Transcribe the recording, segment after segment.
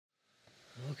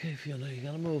Okay, Fiona, you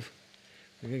gotta move.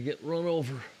 You're gonna get run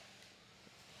over.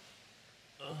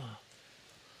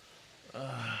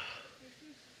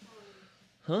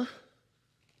 Huh?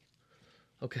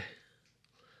 Okay.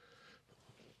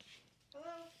 Hello?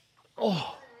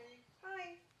 Oh.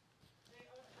 Hi.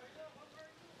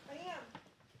 I am.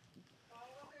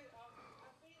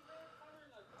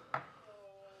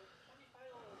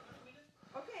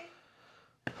 Okay.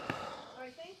 All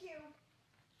right, thank you.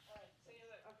 All right, see you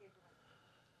later. Okay,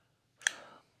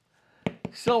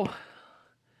 bye. So,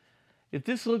 if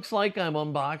this looks like I'm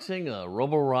unboxing a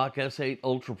Roborock S8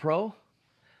 Ultra Pro,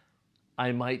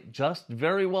 I might just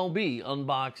very well be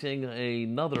unboxing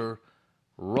another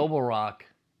Roborock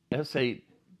S8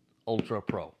 Ultra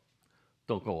Pro.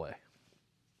 Don't go away.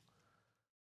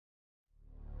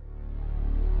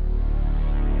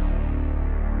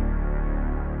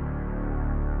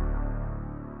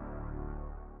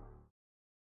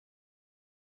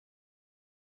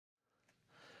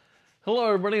 Hello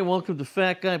everybody and welcome to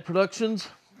Fat Guy Productions.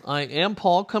 I am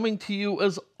Paul, coming to you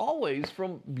as always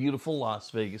from beautiful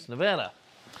Las Vegas, Nevada.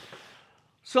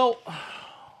 So,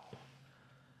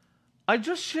 I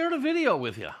just shared a video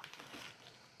with you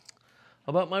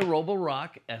about my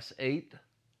Roborock S8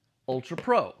 Ultra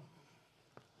Pro.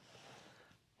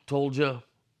 Told you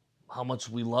how much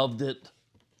we loved it,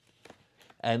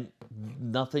 and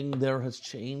nothing there has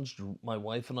changed. My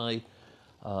wife and I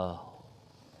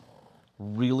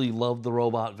really love the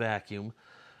robot vacuum,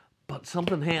 but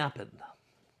something happened,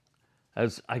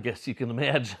 as I guess you can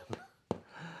imagine.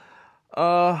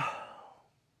 Our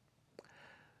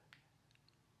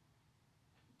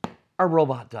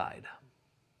robot died.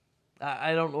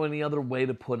 I don't know any other way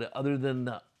to put it other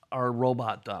than our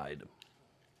robot died.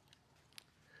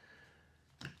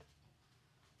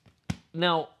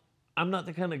 Now, I'm not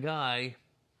the kind of guy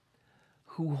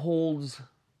who holds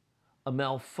a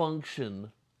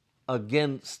malfunction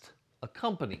against a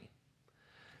company,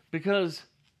 because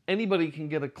anybody can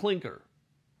get a clinker.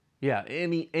 Yeah,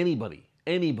 anybody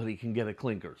can get a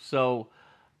clinker. So,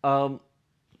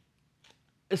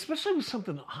 especially with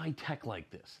something high tech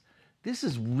like this. This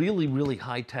is really, really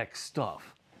high tech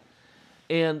stuff,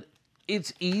 and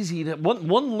it's easy to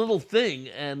one little thing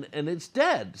and it's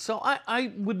dead. So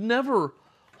I would never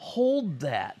hold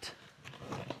that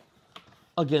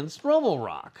against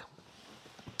Roborock.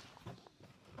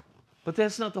 But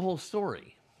that's not the whole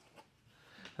story.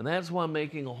 And that's why I'm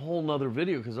making a whole nother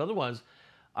video, because otherwise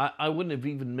I wouldn't have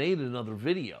even made another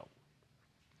video.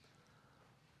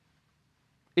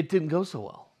 It didn't go so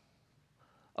well.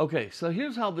 Okay, so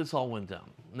here's how this all went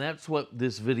down. And that's what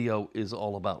this video is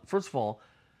all about. First of all,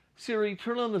 Siri,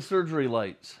 turn on the surgery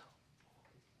lights.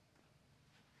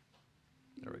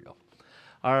 There we go.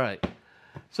 All right.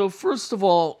 So first of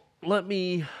all, let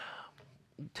me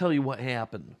tell you what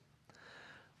happened.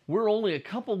 We're only a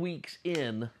couple weeks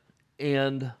in,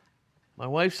 and my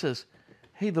wife says,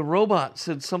 hey, the robot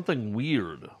said something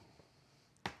weird.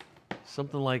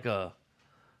 Something like a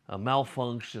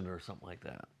malfunction or something like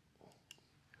that.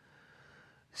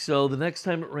 So the next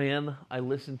time it ran, I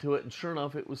listened to it, and sure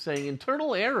enough, it was saying,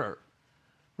 internal error.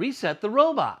 Reset the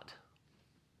robot.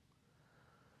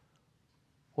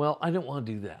 Well, I didn't want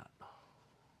to do that.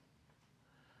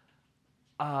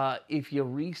 If you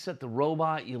reset the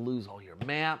robot, you lose all your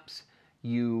maps,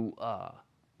 you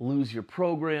lose your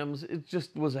programs. It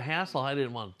just was a hassle I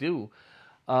didn't want to do.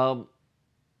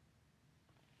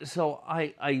 So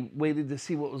I waited to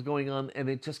see what was going on, and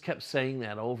it just kept saying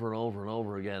that over and over and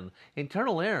over again.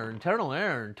 Internal error, internal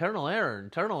error, internal error,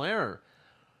 internal error.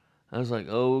 I was like,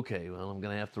 okay, well, I'm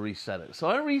going to have to reset it. So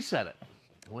I reset it.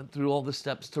 I went through all the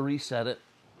steps to reset it.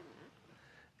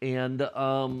 And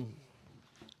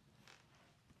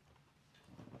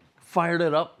fired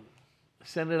it up,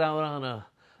 sent it out on a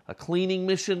cleaning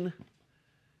mission.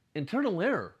 Internal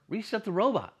error, reset the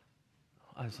robot.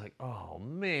 I was like, oh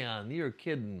man, you're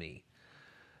kidding me.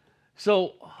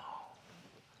 So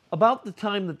about the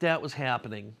time that was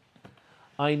happening,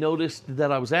 I noticed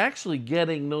that I was actually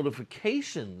getting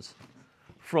notifications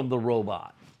from the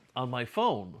robot on my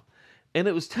phone. And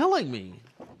it was telling me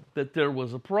that there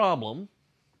was a problem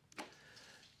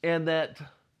and that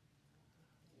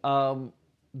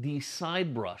the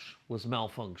side brush was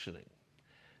malfunctioning.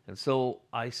 And so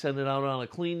I sent it out on a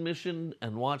clean mission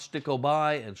and watched it go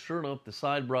by, and sure enough, the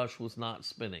side brush was not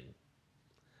spinning.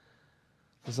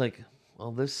 I was like,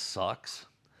 well, this sucks.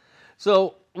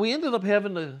 So we ended up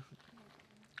having to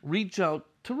reach out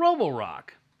to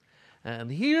Roborock.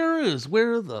 And here is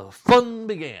where the fun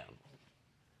began.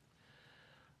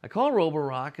 I call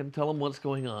Roborock and tell him what's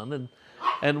going on.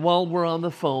 And while we're on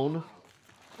the phone,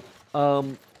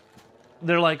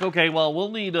 they're like, okay, well,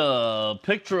 we'll need a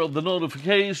picture of the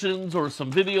notifications or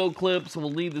some video clips, and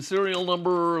we'll need the serial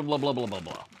number, blah, blah, blah, blah,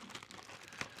 blah.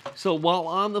 So while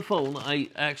on the phone, I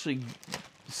actually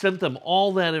sent them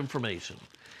all that information.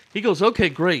 He goes, okay,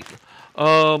 great.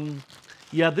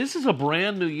 Yeah, this is a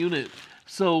brand new unit,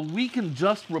 so we can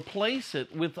just replace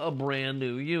it with a brand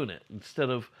new unit instead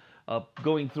of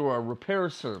going through our repair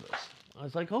service. I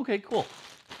was like, okay, cool.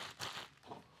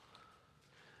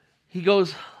 He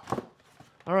goes,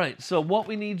 all right, so what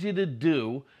we need you to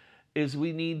do is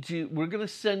we're going to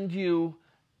send you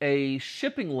a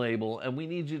shipping label, and we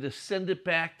need you to send it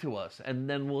back to us, and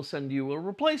then we'll send you a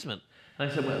replacement.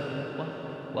 And I said,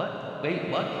 what? Wait,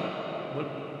 what?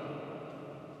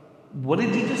 What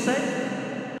did you just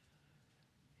say?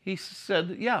 He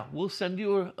said, yeah, we'll send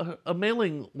you a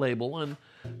mailing label and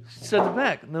send it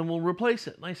back, and then we'll replace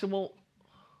it. And I said, well,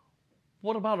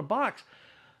 what about a box?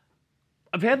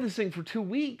 I've had this thing for 2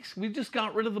 weeks. We just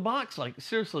got rid of the box. Like,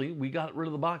 seriously, we got rid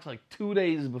of the box like 2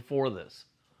 days before this.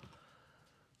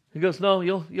 He goes, no,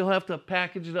 you'll have to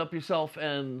package it up yourself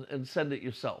and send it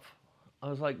yourself. I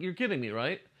was like, you're kidding me,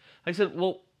 right? I said,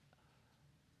 well,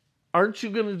 aren't you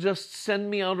going to just send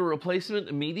me out a replacement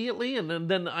immediately? And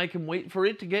then I can wait for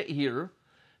it to get here,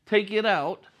 take it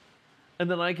out, and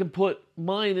then I can put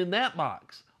mine in that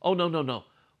box. Oh, no.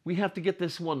 We have to get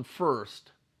this one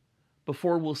first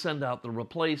before we'll send out the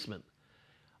replacement.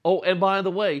 Oh, and by the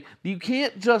way, you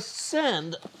can't just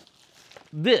send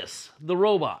this, the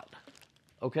robot,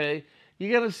 okay?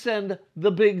 You got to send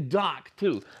the big dock,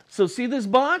 too. So see this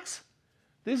box?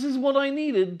 This is what I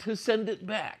needed to send it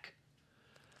back.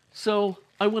 So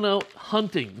I went out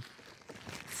hunting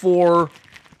for,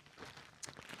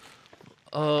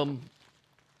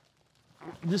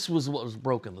 this was what was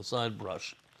broken, the side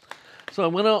brush. So I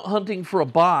went out hunting for a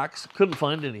box, couldn't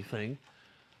find anything.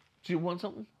 Do you want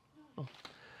something? Oh.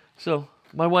 So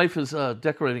my wife is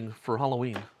decorating for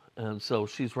Halloween, and so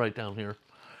she's right down here.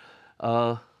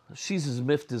 She's as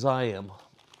miffed as I am.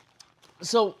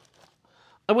 So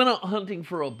I went out hunting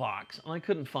for a box, and I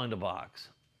couldn't find a box.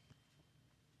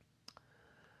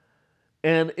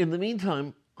 And in the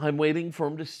meantime, I'm waiting for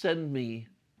him to send me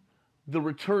the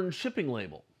return shipping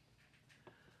label.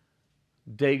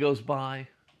 Day goes by.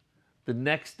 The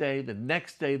next day,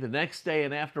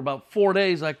 and after about 4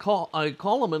 days, I call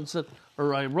him and said,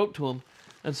 or I wrote to him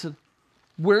and said,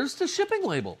 "Where's the shipping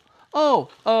label?" "Oh,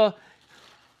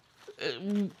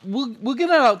 we'll get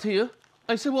it out to you."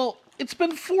 I said, "Well, it's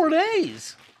been 4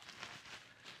 days."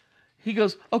 He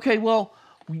goes, "Okay, well,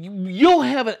 you'll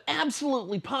have it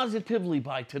absolutely positively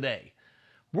by today.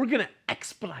 We're gonna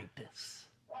expedite this.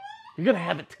 You're gonna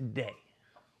have it today."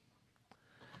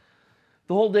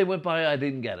 The whole day went by. I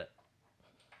didn't get it.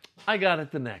 I got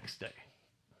it the next day.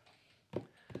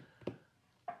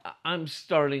 I'm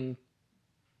starting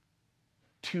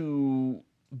to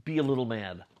be a little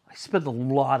mad. I spent a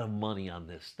lot of money on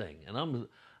this thing, and I'm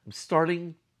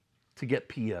starting to get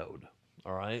PO'd,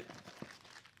 all right?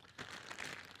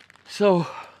 So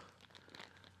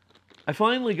I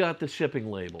finally got the shipping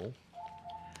label,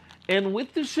 and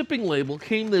with the shipping label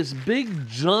came this big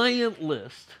giant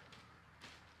list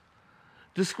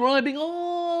describing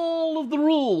all of the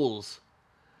rules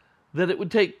that it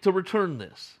would take to return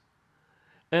this.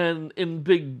 And in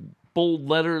big, bold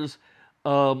letters,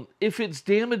 if it's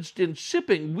damaged in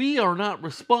shipping, we are not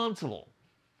responsible.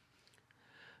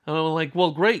 And I'm like,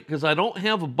 well, great, because I don't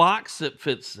have a box that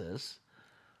fits this.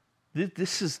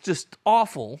 This is just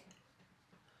awful.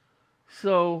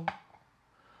 So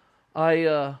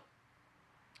I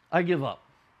give up.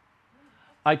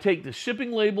 I take the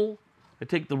shipping label, I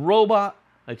take the robot,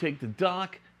 I take the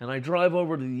dock, and I drive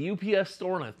over to the UPS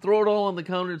store and I throw it all on the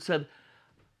counter and said,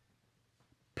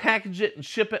 package it and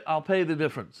ship it, I'll pay the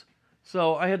difference.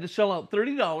 So I had to shell out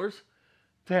 $30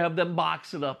 to have them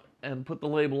box it up and put the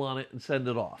label on it and send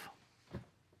it off.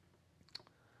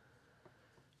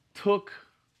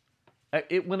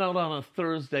 It went out on a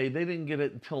Thursday. They didn't get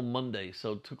it until Monday,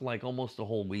 so it took like almost a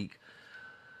whole week.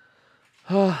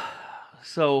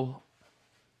 So,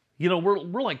 you know,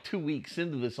 we're like 2 weeks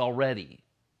into this already.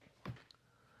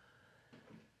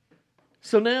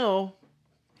 So now,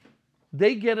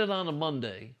 they get it on a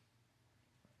Monday,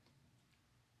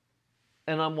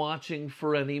 and I'm watching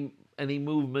for any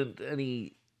movement,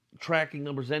 any tracking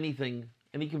numbers, anything,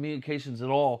 any communications at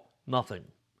all. Nothing.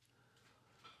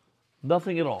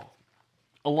 Nothing at all.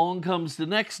 Along comes the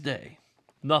next day.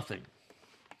 Nothing.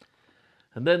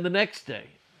 And then the next day.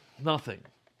 Nothing.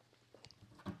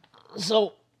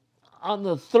 So, on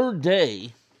the third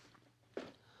day,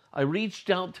 I reached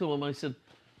out to him. I said,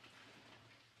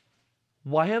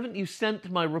 why haven't you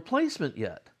sent my replacement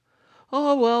yet?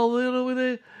 oh, well, you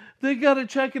know, they got to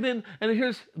check it in. And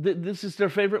here's, this is their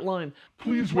favorite line.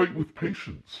 Please wait with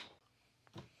patience.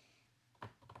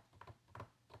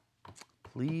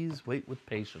 Please wait with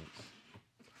patience.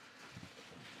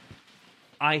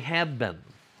 I have been.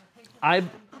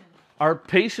 Our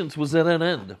patience was at an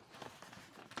end.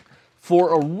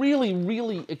 For a really,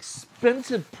 really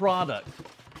expensive product,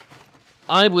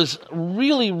 I was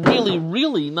really, really,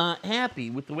 really not happy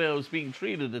with the way I was being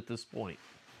treated at this point.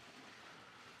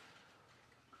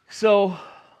 So,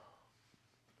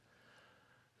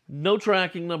 no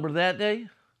tracking number that day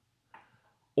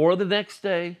or the next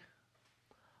day.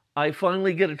 I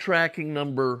finally get a tracking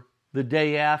number the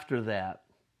day after that.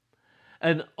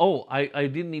 And, oh, I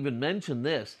didn't even mention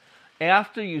this.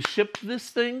 After you ship this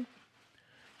thing,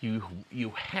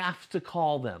 you have to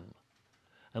call them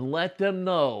and let them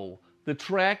know the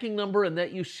tracking number and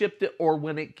that you shipped it, or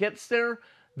when it gets there,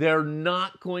 they're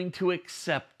not going to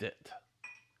accept it.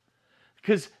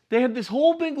 Because they had this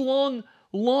whole big long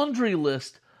laundry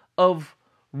list of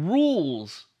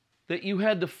rules that you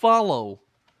had to follow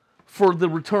for the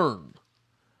return.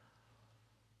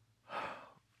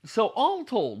 So all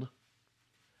told,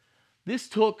 this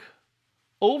took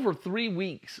over 3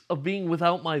 weeks of being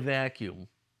without my vacuum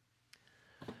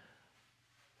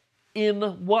in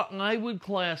what I would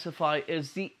classify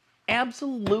as the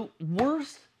absolute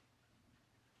worst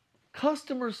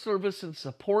customer service and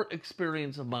support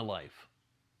experience of my life.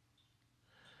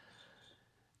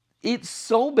 It's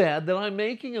so bad that I'm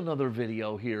making another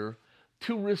video here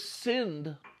to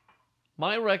rescind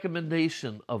my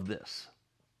recommendation of this.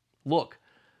 Look,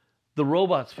 the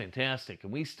robot's fantastic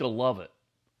and we still love it.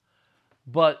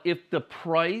 But if the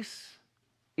price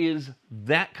is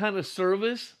that kind of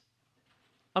service,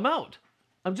 I'm out.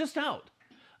 I'm just out.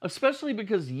 Especially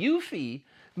because Eufy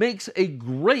makes a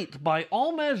great, by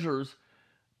all measures,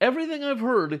 everything I've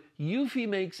heard, Eufy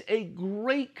makes a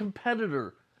great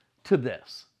competitor to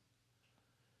this.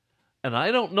 And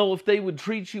I don't know if they would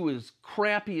treat you as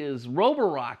crappy as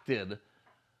Roborock did,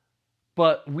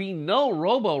 but we know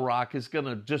Roborock is going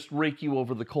to just rake you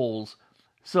over the coals.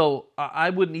 So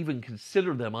I wouldn't even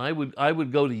consider them. I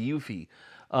would go to Eufy.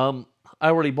 I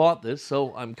already bought this,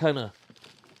 so I'm kind of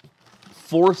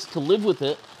forced to live with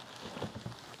it.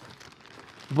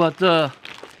 But,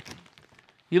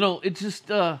 you know, it just,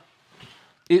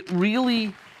 it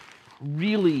really,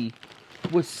 really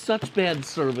was such bad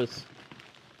service.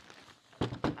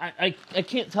 I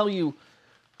can't tell you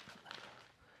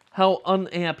how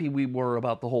unhappy we were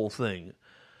about the whole thing.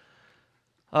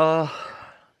 Now,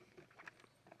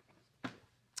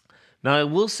 I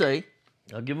will say,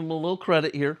 I'll give them a little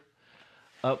credit here,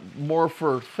 more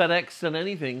for FedEx than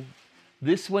anything.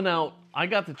 This went out, I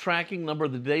got the tracking number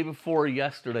the day before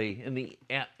yesterday in the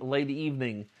late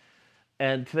evening,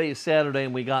 and today is Saturday,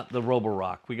 and we got the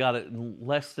Roborock. We got it in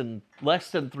less than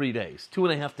 3 days,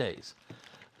 2.5 days.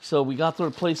 So we got the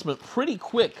replacement pretty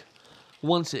quick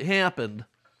once it happened,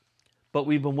 but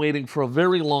we've been waiting for a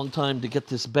very long time to get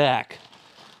this back.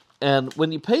 And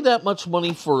when you pay that much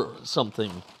money for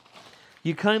something,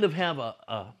 you kind of have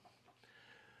a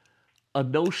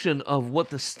notion of what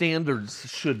the standards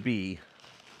should be.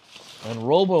 And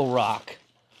Roborock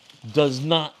does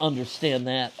not understand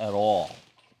that at all.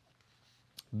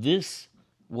 This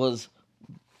was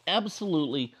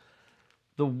absolutely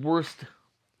the worst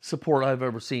support I've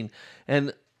ever seen.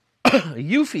 And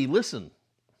Eufy, listen,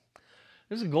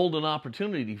 there's a golden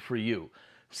opportunity for you.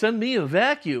 Send me a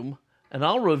vacuum and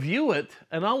I'll review it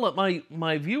and I'll let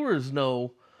my viewers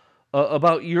know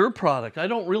about your product. I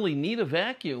don't really need a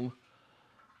vacuum,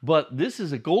 but this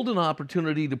is a golden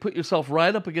opportunity to put yourself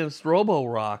right up against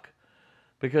Roborock,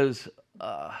 because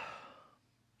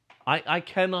I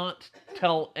cannot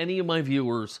tell any of my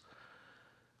viewers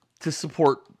to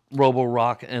support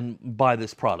Roborock and buy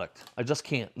this product. I just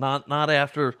can't. Not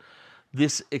after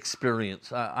this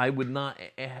experience. I would not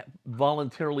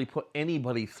voluntarily put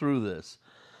anybody through this.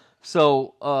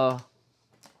 So,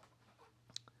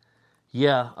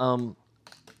 yeah,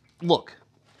 look,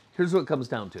 here's what it comes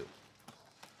down to.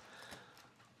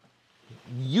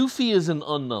 Eufy is an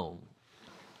unknown.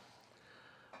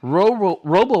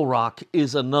 Roborock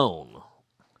is a known.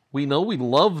 We know we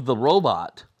love the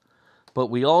robot, but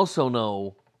we also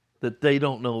know that they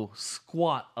don't know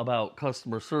squat about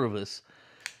customer service.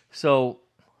 So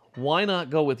why not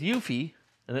go with Eufy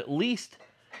and at least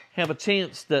have a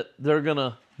chance that they're going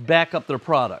to back up their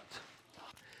product?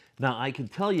 Now, I can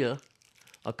tell you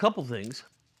a couple things.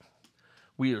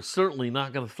 We are certainly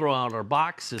not going to throw out our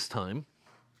box this time,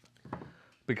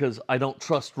 because I don't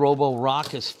trust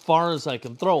Roborock as far as I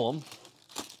can throw them,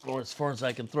 or as far as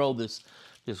I can throw this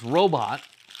robot.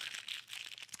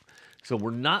 So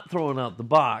we're not throwing out the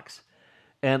box.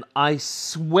 And I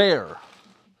swear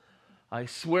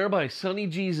by Sonny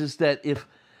Jesus that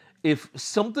if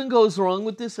something goes wrong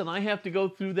with this and I have to go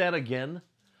through that again,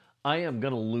 I am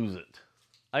going to lose it.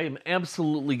 I am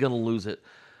absolutely going to lose it.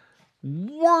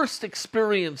 Worst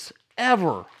experience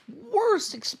ever.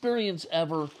 Worst experience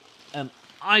ever. And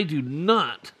I do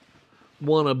not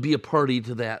want to be a party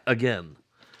to that again.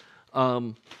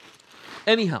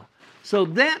 Anyhow, so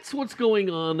that's what's going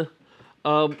on.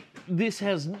 This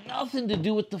has nothing to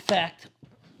do with the fact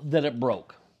that it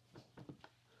broke.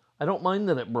 I don't mind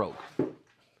that it broke.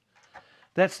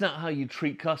 That's not how you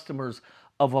treat customers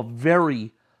of a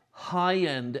very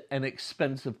high-end and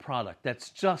expensive product. That's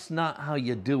just not how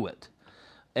you do it.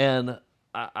 And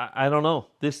I don't know.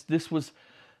 This was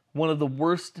one of the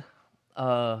worst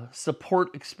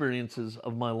support experiences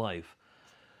of my life.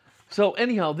 So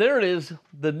anyhow, there it is.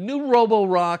 The new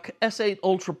Roborock S8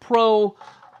 Ultra Pro.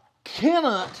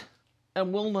 Cannot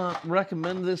and will not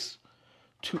recommend this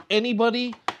to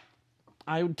anybody.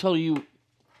 I would tell you,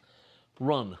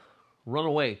 run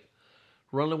away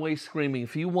screaming.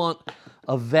 If you want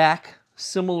a vac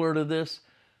similar to this,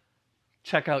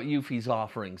 check out Eufy's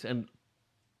offerings. And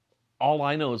all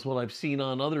I know is what I've seen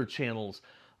on other channels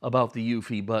about the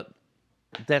Eufy, but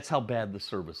that's how bad the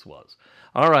service was.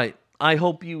 All right, I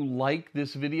hope you like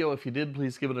this video. If you did,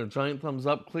 please give it a giant thumbs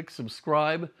up, click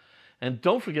subscribe, and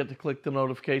don't forget to click the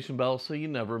notification bell so you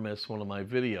never miss one of my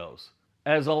videos.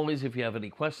 As always, if you have any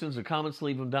questions or comments,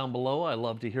 leave them down below. I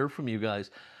love to hear from you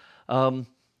guys.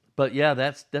 But yeah,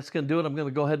 that's going to do it. I'm going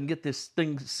to go ahead and get this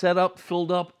thing set up,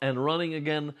 filled up, and running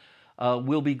again.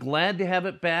 We'll be glad to have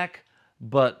it back,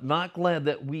 but not glad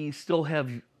that we still have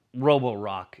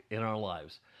Roborock in our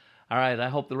lives. All right, I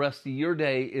hope the rest of your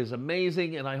day is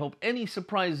amazing, and I hope any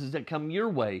surprises that come your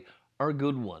way are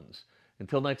good ones.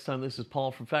 Until next time, this is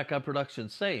Paul from Fat Guy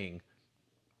Productions saying,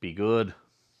 be good.